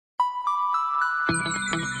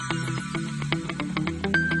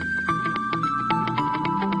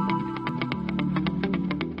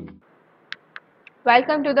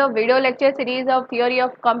Welcome to the video lecture series of Theory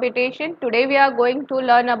of Computation. Today we are going to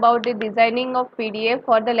learn about the designing of PDA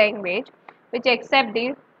for the language which accept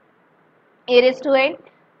the a raised to n,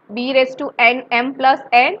 b raised to n, m plus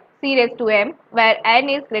n, c raised to m, where n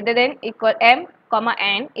is greater than equal m, comma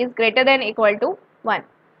n is greater than equal to 1.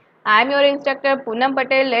 I am your instructor Poonam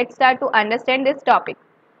Patel. Let's start to understand this topic.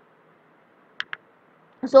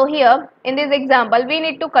 So here in this example we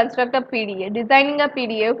need to construct a PDA, designing a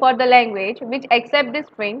PDA for the language which accept the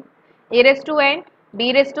string a raised to n,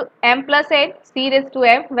 b raised to m plus n, c raised to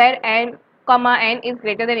m, where n comma n is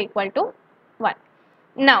greater than equal to 1.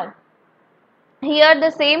 Now here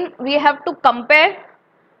the same we have to compare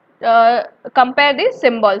the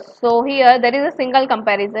symbols. So here there is a single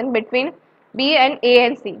comparison between b and a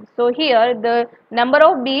and c. So here the number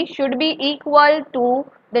of b should be equal to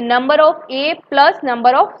the number of a plus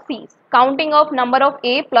number of c's, counting of number of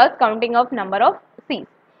a plus counting of number of c's.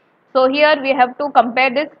 So here we have to compare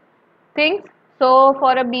these things. So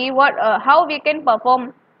for a b, what how we can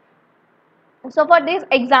perform. So for this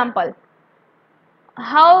example,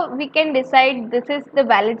 how we can decide this is the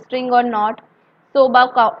valid string or not? So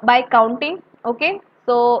by counting. Okay,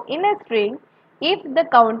 so in a string, if the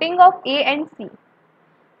counting of a and c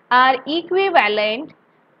are equivalent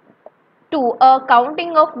to a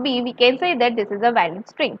counting of b, we can say that this is a valid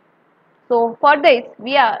string. So for this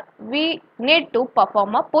we need to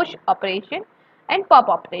perform a push operation and pop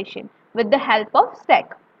operation with the help of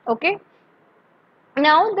stack. Okay,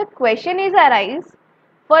 now the question is arise,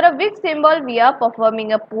 for a which symbol we are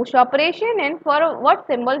performing a push operation and for what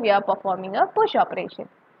symbol we are performing a push operation,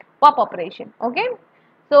 pop operation. Okay,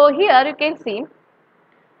 so here you can see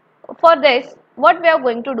for this what we are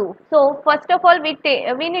going to do. So first of all we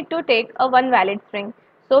need to take a one valid string.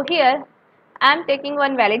 So here I am taking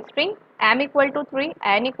one valid string, m equal to 3,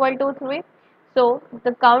 n equal to 3. So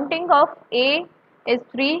the counting of a is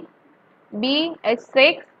 3, b is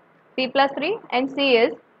 6, c plus 3 and c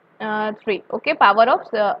is 3. Okay, power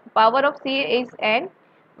of c is n,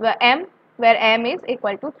 where m is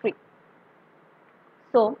equal to 3.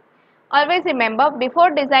 So always remember,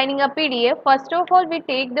 before designing a PDA, first of all we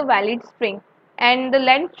take the valid string and the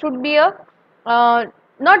length should be a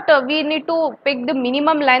not we need to pick the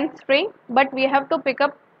minimum length string, but we have to pick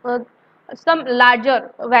up some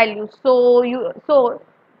larger values. So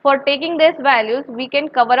for taking these values we can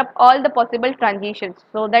cover up all the possible transitions.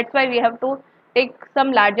 So that's why we have to take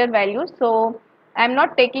some larger values. So I am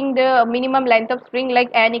not taking the minimum length of string like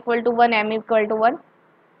n equal to 1, m equal to 1.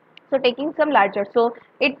 So taking some larger, so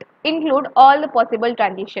it include all the possible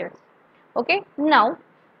transitions. Okay, now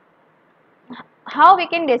how we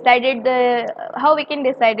can decide it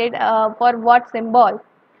for what symbol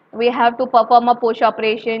we have to perform a push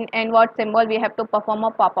operation and what symbol we have to perform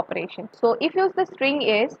a pop operation. So if use the string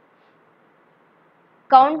is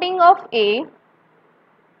counting of a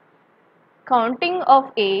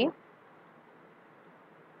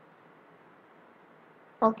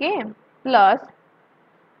okay, plus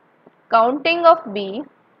counting of b,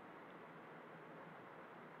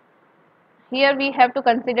 here we have to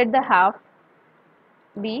consider the half,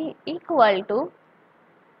 b equal to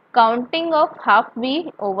counting of half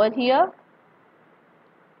b over here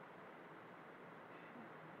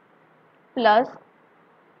plus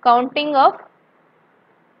counting of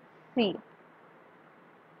c.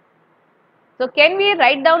 So can we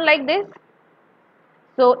write down like this?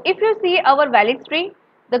 So if you see our valid string,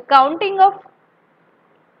 the counting of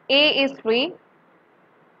a is 3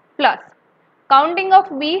 plus counting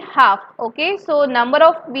of b half. Okay, so number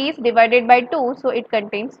of b's divided by 2, so it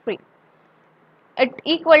contains 3. It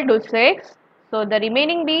equal to 6. So the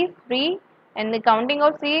remaining b is 3 and the counting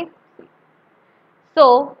of c.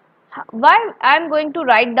 So why I am going to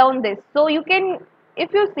write down this? So you can,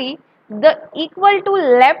 if you see the equal to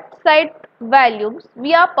left side values,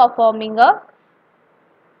 we are performing a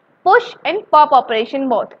push and pop operation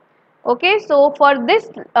both. Okay, so for this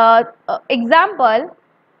example,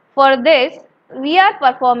 for this we are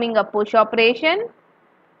performing a push operation.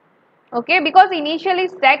 Okay, because initially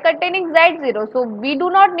stack containing z0, so we do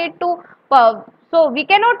not need to so we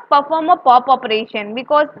cannot perform a pop operation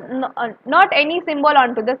because not any symbol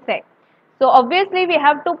onto the stack. So obviously we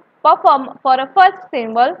have to perform for a first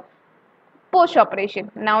symbol push operation.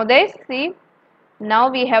 Now this, see, now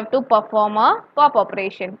we have to perform a pop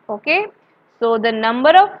operation. Okay, so the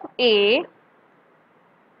number of a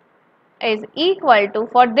is equal to,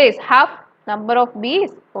 for this half, number of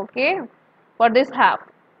b's. Okay, for this half.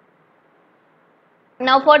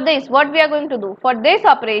 Now for this what we are going to do? For this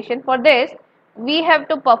operation, for this we have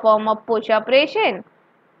to perform a push operation,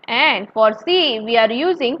 and for C we are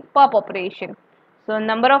using pop operation. So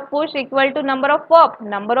number of push equal to number of pop.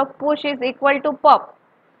 Number of push is equal to pop.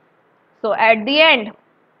 So at the end,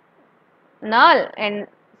 null and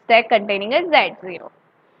stack containing a Z0.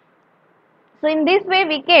 So in this way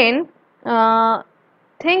we can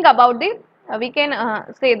think about the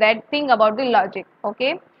say that think about the logic.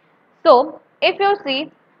 Okay. So if you see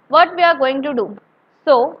what we are going to do.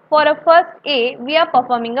 So for a first A we are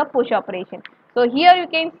performing a push operation. So here you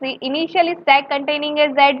can see initially stack containing a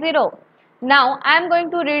Z0. Now I am going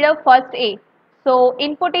to read a first A. So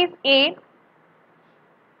input is A.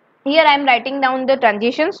 Here I am writing down the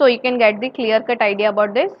transition so you can get the clear cut idea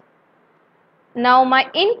about this. Now my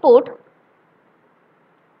input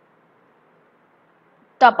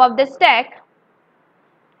top of the stack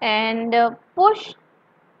and push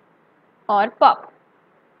or pop.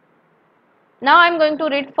 Now I am going to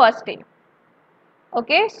read first A.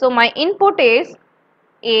 Okay, so my input is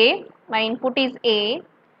A. My input is A.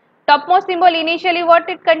 Topmost symbol initially what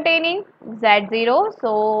it containing? Z0.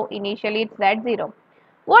 So initially it's Z0.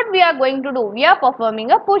 What we are going to do? We are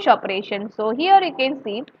performing a push operation. So here you can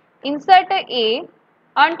see insert a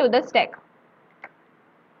onto the stack.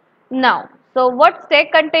 Now, so what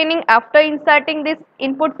stack containing after inserting this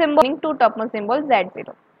input symbol to topmost symbol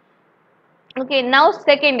Z0. Okay, now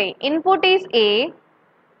second A. Input is A.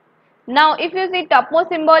 Now if you see topmost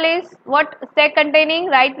symbol is what stack containing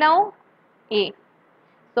right now? A.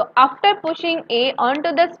 So after pushing A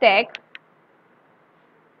onto the stack,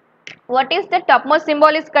 what is the topmost symbol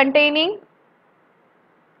is containing?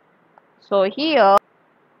 So here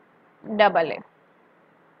double A.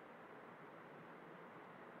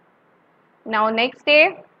 Now next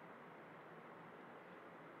A,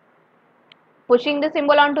 pushing the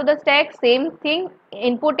symbol onto the stack, same thing,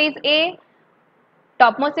 input is A,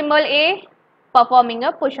 topmost symbol A, performing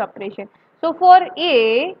a push operation. So for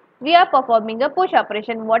A, we are performing a push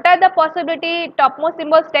operation. What are the possibility? Topmost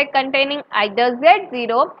symbol stack containing either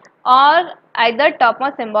Z0 or either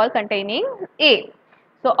topmost symbol containing A.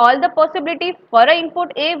 So all the possibility for a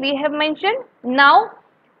input A we have mentioned. Now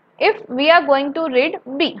if we are going to read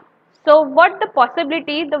B, so what the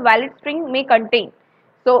possibility the valid string may contain?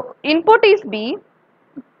 So input is B.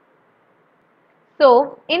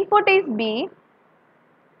 So input is B.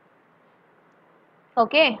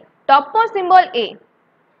 Okay, topmost symbol A.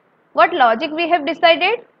 What logic we have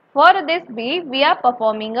decided? For this B, we are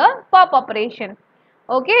performing a pop operation.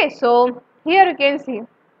 Okay, so here you can see.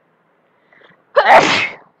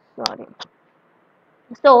 Sorry.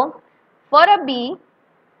 So for a B,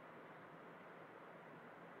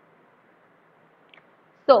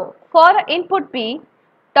 so for input B,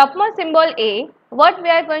 topmost symbol A, what we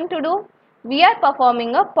are going to do? We are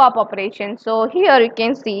performing a pop operation. So here you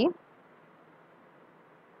can see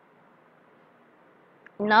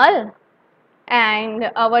null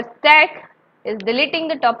and our stack is deleting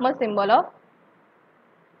the topmost symbol of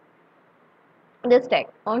the stack.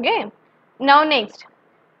 Okay, now next,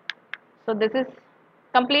 so this is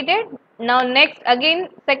completed. Now next again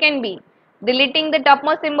second B, deleting the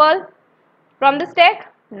topmost symbol from the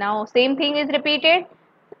stack. Now same thing is repeated.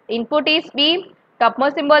 Input is B,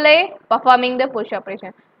 topmost symbol A, performing the push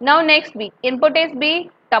operation. Now next B, input is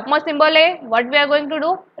B, topmost symbol A, what we are going to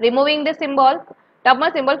do? Removing the symbol,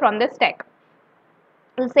 topmost symbol from the stack.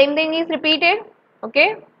 The same thing is repeated.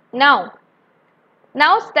 Okay, now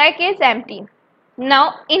stack is empty.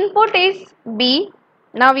 Now input is B.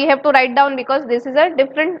 Now we have to write down because this is a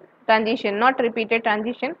different transition, not repeated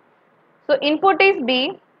transition. So input is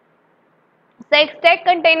B, stack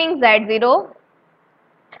containing Z0.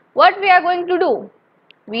 What we are going to do?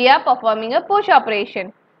 We are performing a push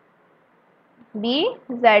operation. B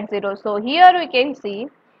Z0. So here we can see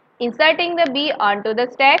inserting the B onto the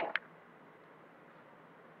stack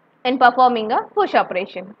and performing a push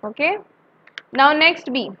operation. Okay. Now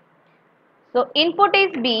next B. So input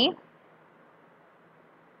is B.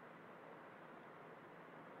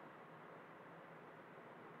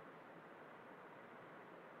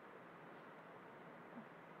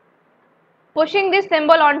 Pushing this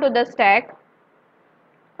symbol onto the stack.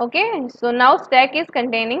 Okay. So now stack is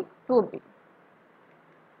containing 2B.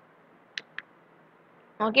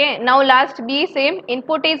 Okay. Now last B same.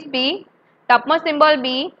 Input is B. Topmost symbol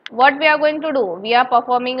B. What we are going to do? We are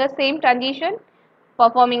performing a same transition.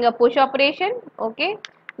 Performing a push operation. Okay.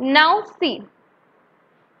 Now C.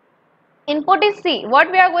 Input is C.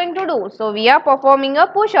 What we are going to do? So we are performing a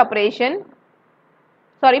push operation.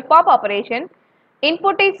 Sorry, pop operation.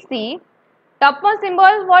 Input is C. Topmost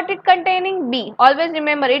symbol, what it containing? B. Always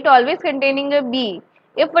remember it always containing a B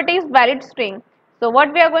if it is valid string. So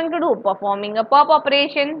what we are going to do? Performing a pop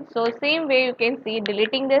operation. So same way you can see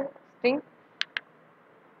deleting this string.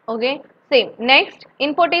 Okay. Same. Next,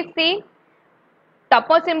 input is C,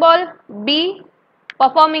 topmost symbol B,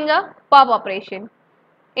 performing a pop operation.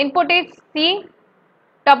 Input is C,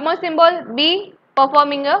 topmost symbol B,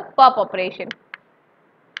 performing a pop operation.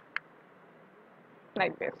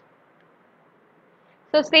 Like this.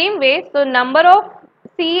 So same way, so number of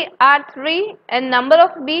C are 3 and number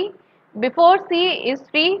of B before C is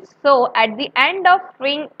 3. So at the end of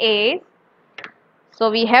string A, so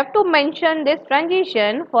we have to mention this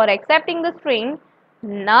transition for accepting the string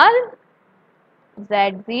null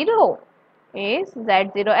Z0 is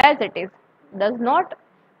Z0 as it is. Does not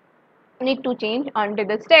need to change onto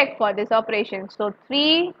the stack for this operation. So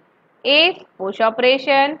 3 is push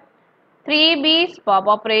operation, 3B is pop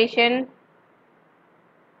operation.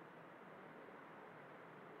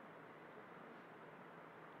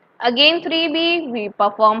 Again 3B we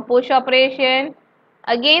perform push operation,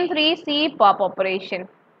 again 3C pop operation.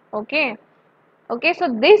 Okay, so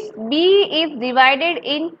this B is divided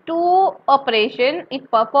in two operation.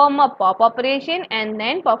 It perform a pop operation and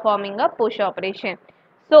then performing a push operation.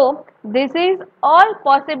 So this is all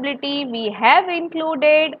possibility. We have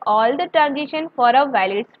included all the transition for a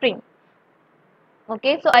valid string.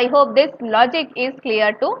 Okay, so I hope this logic is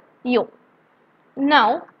clear to you.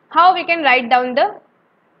 Now how we can write down the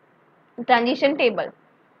transition table.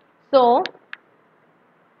 So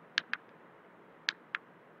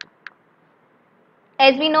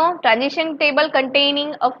as we know, transition table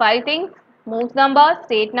containing of 5 things: moves number,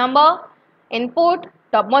 state number, input,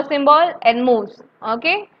 topmost symbol and moves.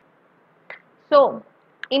 Okay, so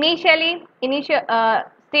initial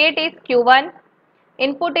state is Q1,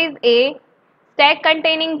 input is A, stack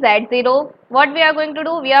containing Z0. What we are going to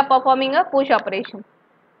do? We are performing a push operation.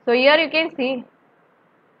 So here you can see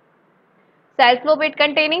self loop it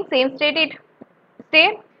containing same state, it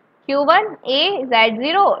stay Q1 A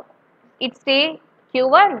Z0, it stay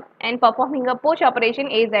Q1 and performing a push operation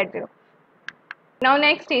A Z0. Now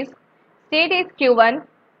next is state is Q1,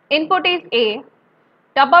 input is A,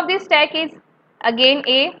 top of this stack is again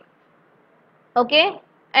A. Okay,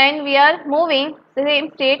 and we are moving the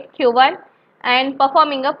same state Q1 and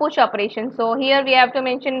performing a push operation. So here we have to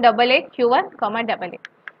mention double A Q1 comma double A.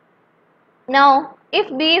 Now if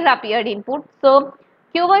B is appeared input, so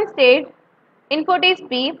Q1 state input is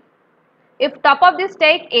B. If top of this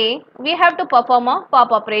stack A, we have to perform a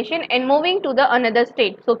pop operation and moving to the another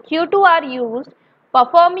state. So Q2 are used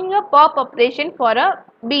performing a pop operation for a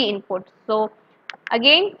B input. So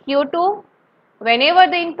again Q2, whenever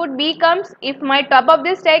the input B comes, if my top of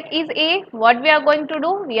this stack is A, what we are going to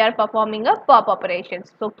do? We are performing a pop operation.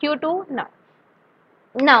 So Q2 now.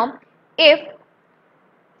 Now if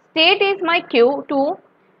state is my Q2,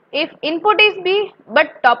 if input is B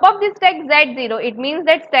but top of this stack Z0, it means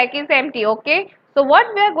that stack is empty. Okay, so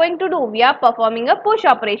what we are going to do? We are performing a push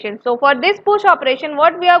operation. So for this push operation,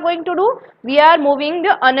 what we are going to do? We are moving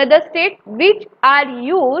the another state which are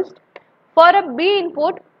used for a B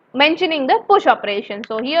input, mentioning the push operation.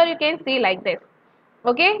 So here you can see like this.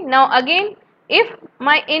 Okay, now again if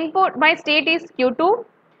my state is Q2,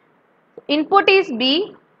 input is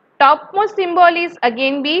B, topmost symbol is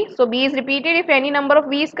again B, so B is repeated. If any number of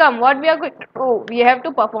B's come, what we are going to do? We have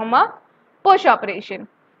to perform a push operation.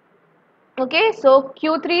 Okay, so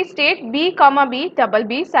Q3 state B comma B double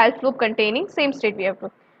B self loop containing same state we have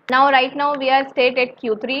to. Now right now we are state at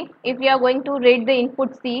Q3. If we are going to read the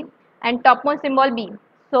input C and topmost symbol B,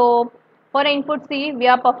 so for input C we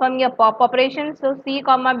are performing a pop operation. So C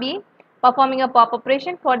comma B performing a pop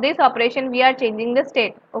operation. For this operation we are changing the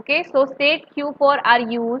state. Okay, so state Q4 are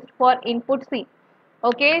used for input C.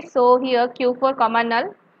 Okay, so here Q4 comma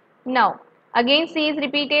null. Now again C is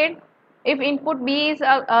repeated. If input B is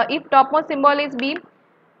if topmost symbol is B,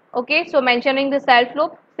 okay, so mentioning the self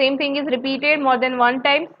loop, same thing is repeated more than one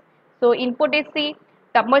time. So input is C,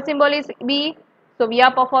 topmost symbol is B, so we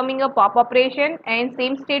are performing a pop operation and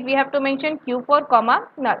same state we have to mention Q4 comma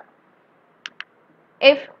null.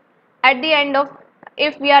 If at the end of,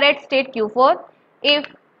 if we are at state Q4, if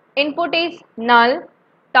input is null,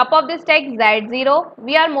 top of the stack Z0,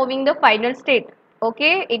 we are moving the final state.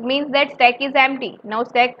 Okay, it means that stack is empty. Now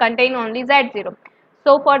stack contain only Z0.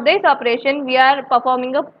 So for this operation we are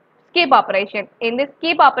performing a skip operation. In this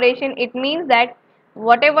skip operation it means that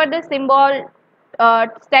whatever the symbol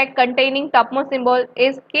stack containing topmost symbol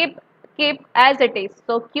is keep as it is.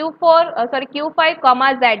 So Q5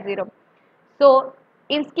 comma Z0. So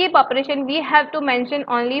in skip operation we have to mention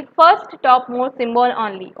only first topmost symbol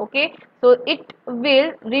only. Okay, so it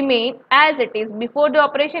will remain as it is before the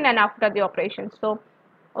operation and after the operation. So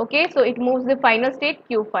okay, so it moves the final state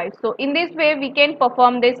Q5. So in this way we can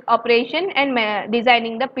perform this operation and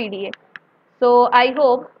designing the PDA. So I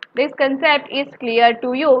hope this concept is clear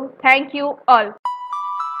to you. Thank you all.